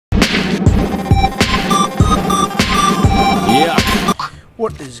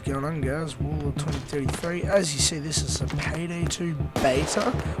is going on, guys? War 2033. As you see, this is a Payday 2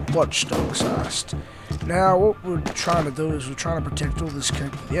 beta Watchdogs heist. Now, what we're trying to do is we're trying to protect all this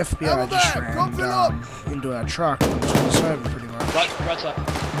coke. The FBI just ran into our truck and took us over pretty much. Right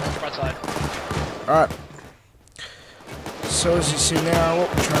side. Alright. So as you see now, what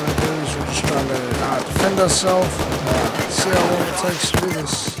we're trying to do is we're just trying to defend ourselves. See how long it takes to do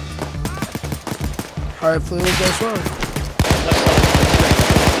this. Hopefully it goes well. Left side.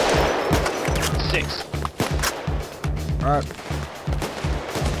 6. Alright.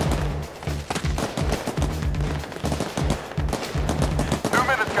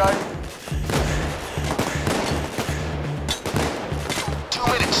 Guys. 2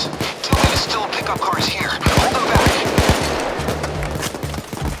 minutes. 2 minutes till a pickup car is here. Hold them back.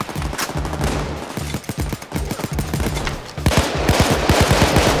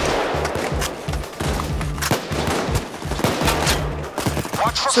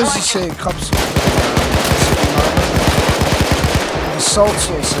 Watch for So as you see, cops the assault's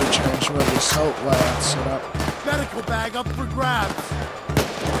also changed where the assault layout's set up. Medical bag up for grabs.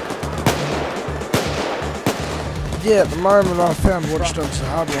 Yeah, at the moment I found Watchdogs a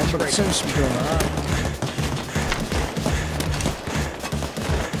hard one, but it seems to be doing alright.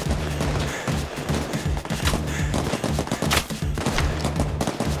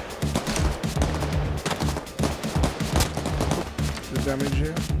 The damage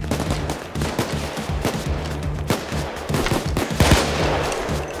here.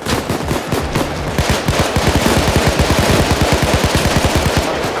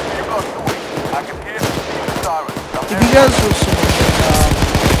 If you guys were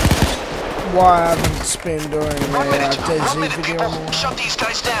why I haven't been doing a DayZ video anymore, Shut these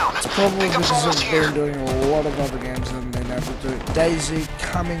guys down. it's probably because I've been doing a lot of other games and been able to do it. DayZ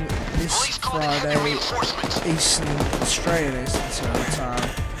coming this Friday, Eastern, Australian Eastern Standard Time.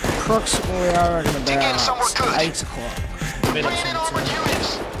 Approximately, I reckon about 8 o'clock.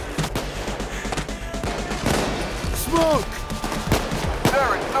 Smoke!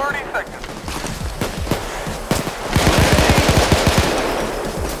 There in 30 seconds.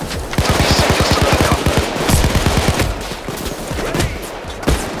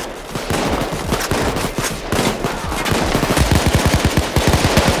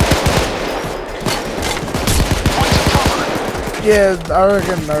 Yeah, I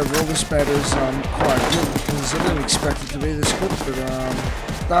reckon overall this beta is quite good because I didn't expect it to be this good, but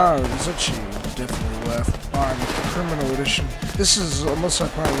no, it's actually definitely worth buying the Criminal Edition. This is almost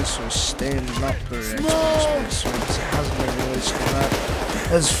like playing this for standing up for Xbox experience. It hasn't been released on that,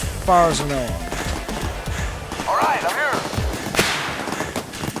 as far as I know of. Alright, I'm here.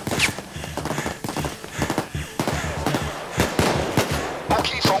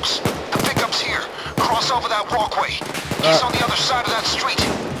 Okay, folks, the pickup's here. Cross over that walkway. He's on the other side of that street.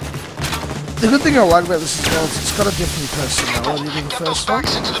 The good thing I like about this as well is it's got a different personality than the first one.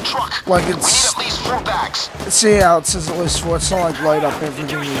 Like it's, see how it says at least 4, it's not like load up everything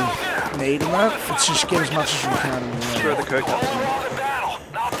you need in that, it's just get as much as you can in the Throw the coke.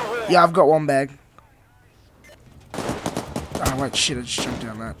 Yeah, I've got 1 bag. Oh wait, shit, I just jumped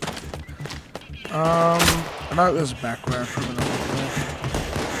down that. I know there's a back way, I probably not there.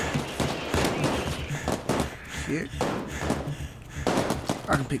 Here.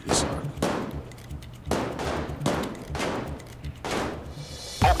 I can pick this up.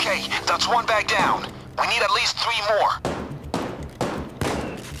 Okay, that's 1 bag down. We need at least 3 more.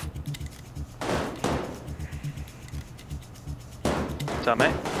 What's up,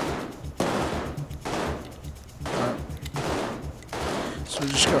 mate? So we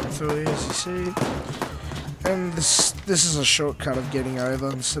just got through here, as you see. And this is a shortcut of getting over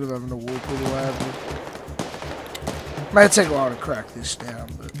instead of having to walk all the way over. May take a while to crack this down,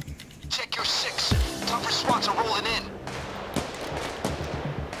 but... Check your 6. Tougher spots are rolling in.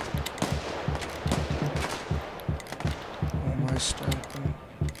 Almost open.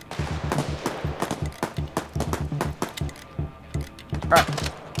 Alright.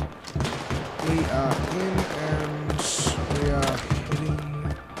 We are in and we are heading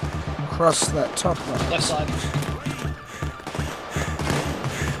across that top line. Left side.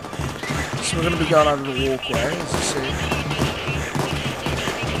 So we're going to be going over the walkway, as you see.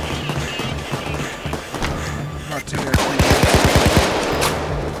 Not too much.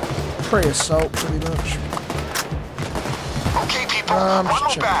 Pre-assault, pretty much. Okay, people, 1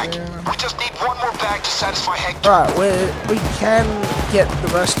 more bag. We just need 1 more bag to satisfy Hector. Right, we can get the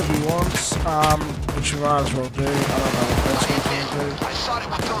rest if we want, which we might as well do. I don't know what that's going to do. I thought it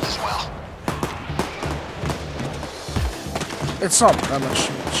would go this well. It's not that much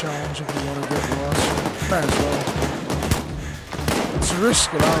of a challenge if you want to get the last one. May as well. It's It's a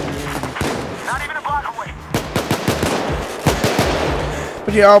risk, and I mean. Not even a block away.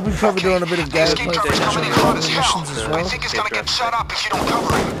 But yeah, I'll be probably doing a bit of Escape gameplay driver's coming in hot as hell. missions as I well. think he's gonna get shut up if you don't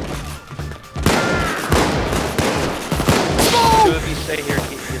cover him. Two of you stay here and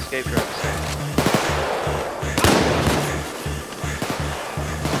keep the escape driver safe.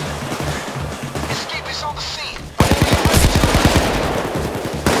 Escape is on the scene.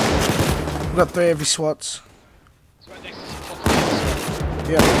 We've got 3 heavy SWATs. It's right next to some boxes.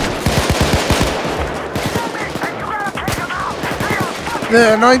 Yeah.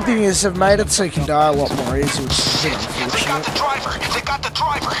 The annoying thing is they've made it so you can die a lot more easy, which is a bit If they got unfortunate. the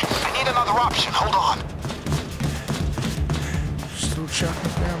driver, I need another option. Hold on. Still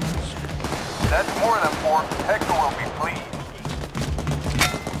chucking down this. That's more than 4. Hector will be pleased.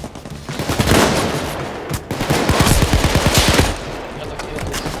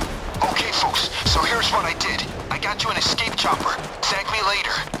 Okay, folks. So here's what I did. I got you an escape chopper. Tag me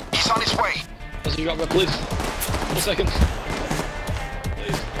later. He's on his way. Doesn't you got red, please? 4 seconds.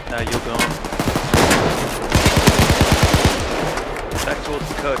 Please. Now you're gone. Back towards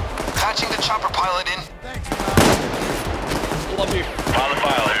the code. Patching the chopper pilot in. Love you. Pilot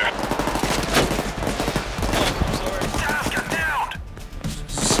here. Oh, I'm sorry. Down.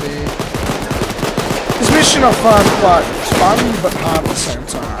 See. This mission I find quite fun, but hard at the same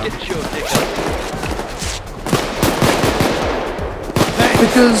time. Get your dick up.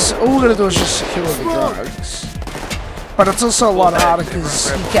 Because all we're gonna do is just secure the drugs. But it's also a lot harder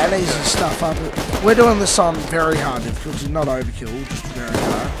because you can easily stuff up. We're doing this on very hard difficulty, not overkill, just very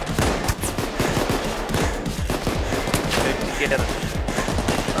hard. Together.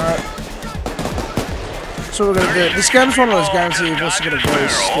 Alright. So we're gonna do. This game's one of those games where you've also got to go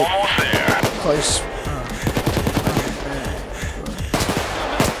stick close.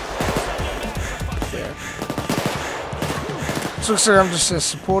 Yeah. So looks like I'm just a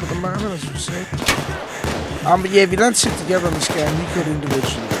support at the moment, as we said. But yeah, if you don't sit together in this game, you could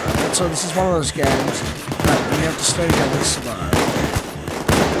individually. Right? So this is one of those games that you have to stay together to survive.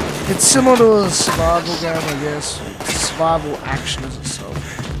 It's similar to a survival game, I guess. It's survival action as itself.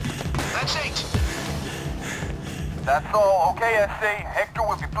 That's 8. That's all. Okay, SC. Hector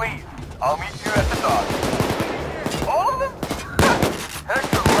will be pleased. I'll meet you at the dock. All of them?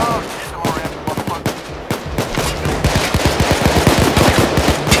 Hector loves digital-oriented motherfuckers.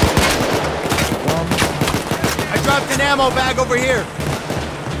 I dropped an ammo bag over here.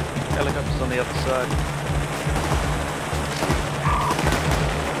 Helicopter's on the other side.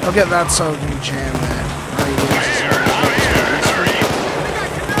 I'll get that so we can jam that.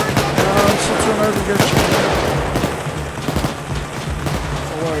 Let's run over and go jam that.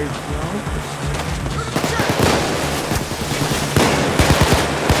 Oh, wait, no.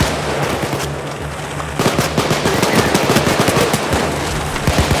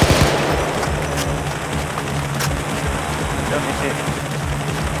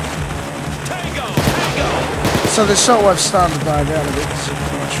 So the shotwife's starting to die down a bit because of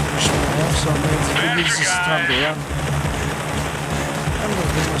too much friction off, so it means it gives us time to run. I'm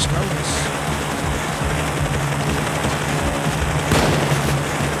gonna get those numbers.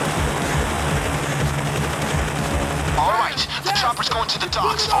 Alright, the chopper's going to the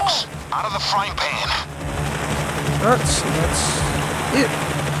docks, folks. Out of the frying pan. Alright, so that's it.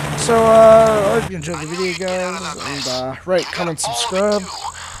 So, I hope you enjoyed the video, guys, and, rate, comment, subscribe.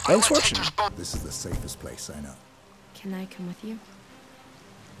 Thanks for watching. This is the safest place I know. Can I come with you?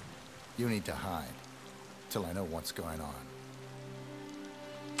 You need to hide till I know what's going on.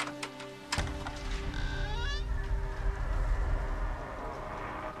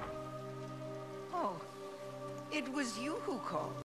 Oh, it was you who called.